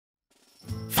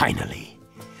Finally,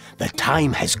 the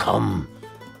time has come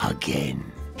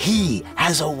again. He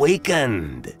has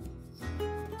awakened.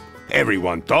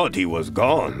 Everyone thought he was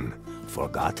gone,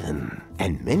 forgotten,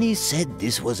 and many said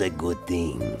this was a good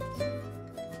thing.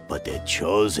 But the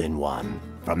chosen one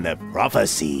from the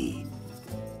prophecy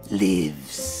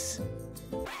lives.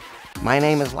 My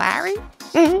name is Larry.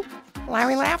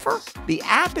 Larry Laffer. The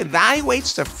app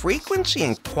evaluates the frequency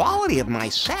and quality of my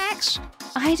sex.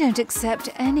 I don't accept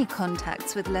any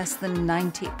contacts with less than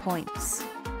 90 points.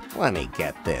 Let me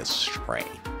get this straight.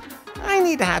 I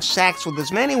need to have sex with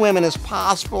as many women as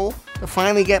possible to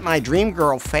finally get my dream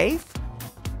girl, Faith.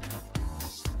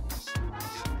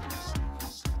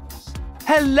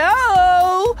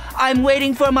 Hello! I'm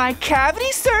waiting for my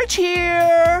cavity search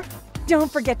here! Don't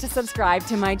forget to subscribe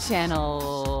to my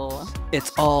channel.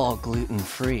 It's all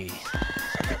gluten-free.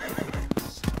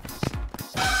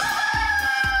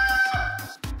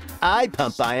 I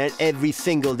pump iron every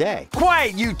single day.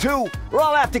 Quiet, you two! Or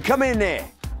I'll have to come in there.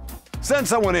 Send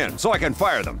someone in so I can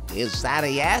fire them. Is that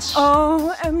a yes?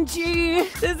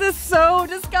 OMG, this is so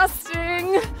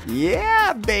disgusting.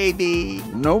 Yeah, baby.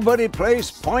 Nobody plays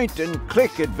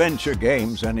point-and-click adventure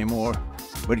games anymore,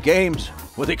 but games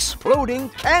with exploding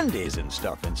candies and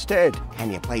stuff instead.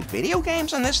 Can you play video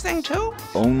games on this thing too?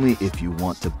 Only if you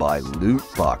want to buy loot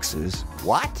boxes.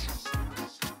 What?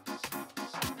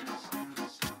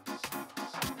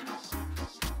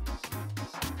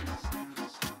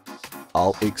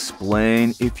 I'll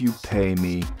explain if you pay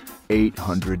me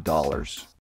 $800.